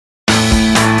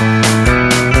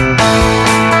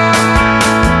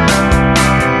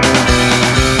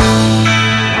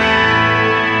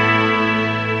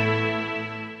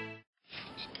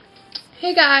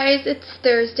guys, it's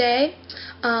Thursday.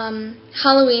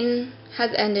 Halloween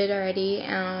has ended already,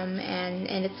 and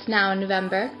it's now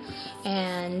November,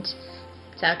 and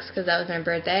it sucks because that was my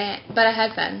birthday, but I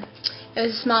had fun. It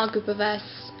was a small group of us,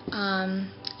 and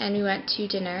we went to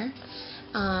dinner,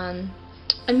 and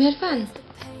we had fun.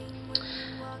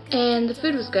 And the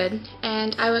food was good,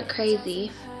 and I went crazy.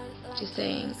 Just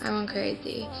saying, I went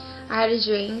crazy. I had a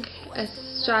drink, a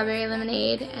strawberry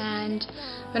lemonade, and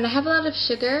when I have a lot of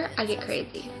sugar, I get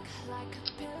crazy.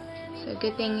 So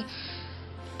good thing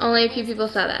only a few people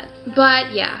saw that.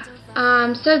 But yeah,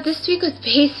 so this week was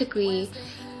basically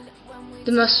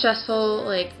the most stressful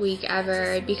week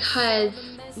ever because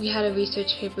we had a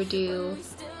research paper due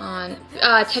on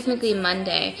technically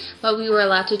Monday, but we were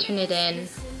allowed to turn it in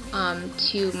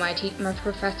to my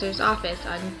professor's office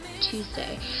on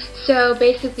Tuesday. So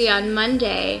basically on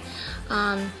Monday,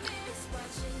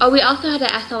 we also had an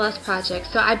SLS project.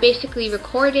 So I basically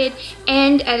recorded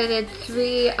and edited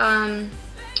three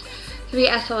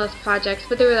SLS projects,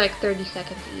 but they were like 30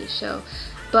 seconds each. So,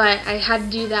 but I had to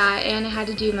do that, and I had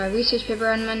to do my research paper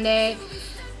on Monday.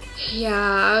 Yeah,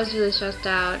 I was really stressed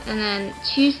out. And then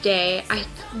Tuesday, I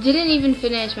didn't even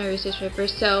finish my research paper,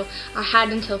 so I had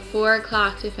until 4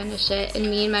 o'clock to finish it. And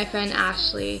me and my friend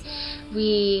Ashley,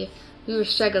 we were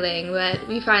struggling, but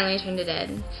we finally turned it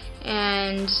in.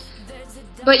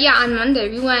 But yeah, on Monday,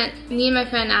 me and my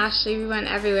friend Ashley, we went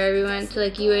everywhere. We went to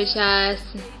UHS,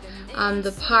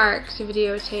 the park to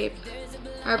videotape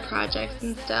our projects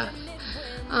and stuff.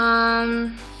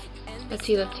 Let's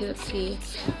see.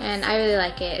 And I really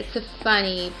like it. It's a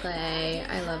funny play.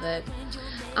 I love it.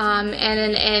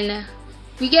 And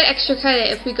we get extra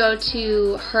credit if we go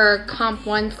to her Comp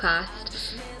 1's class,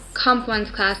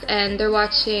 and they're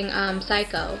watching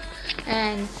Psycho,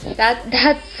 and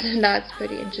that's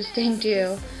pretty interesting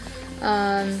too.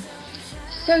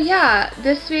 So yeah,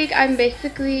 this week I'm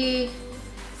basically,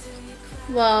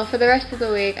 well, for the rest of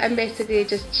the week I'm basically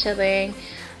just chilling.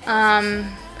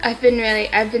 I've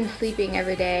been sleeping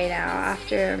every day now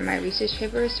after my research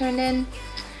paper was turned in.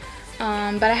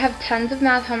 But I have tons of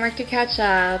math homework to catch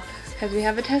up because we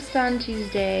have a test on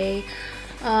Tuesday.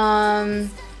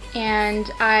 And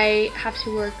I have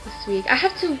to work this week. I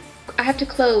have to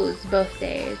close both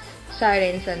days,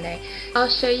 Saturday and Sunday. I'll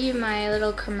show you my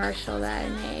little commercial that I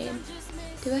made.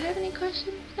 Do I have any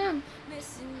questions? No.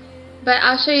 But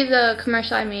I'll show you the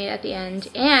commercial I made at the end,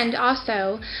 and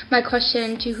also my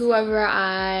question to whoever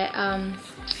my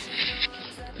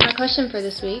question for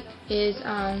this week is,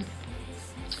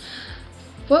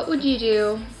 what would you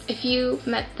do if you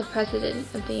met the President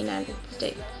of the United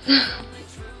States?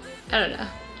 I don't know.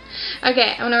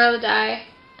 Okay, I'm gonna roll the die.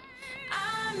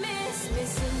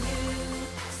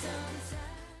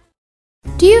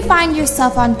 Do you find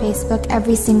yourself on Facebook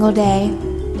every single day?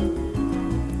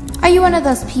 Are you one of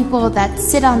those people that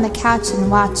sit on the couch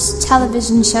and watch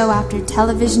television show after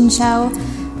television show?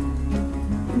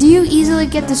 Do you easily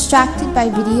get distracted by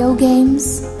video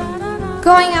games?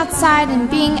 Going outside and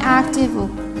being active will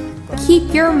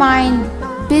keep your mind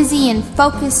busy and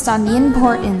focused on the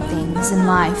important things in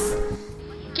life.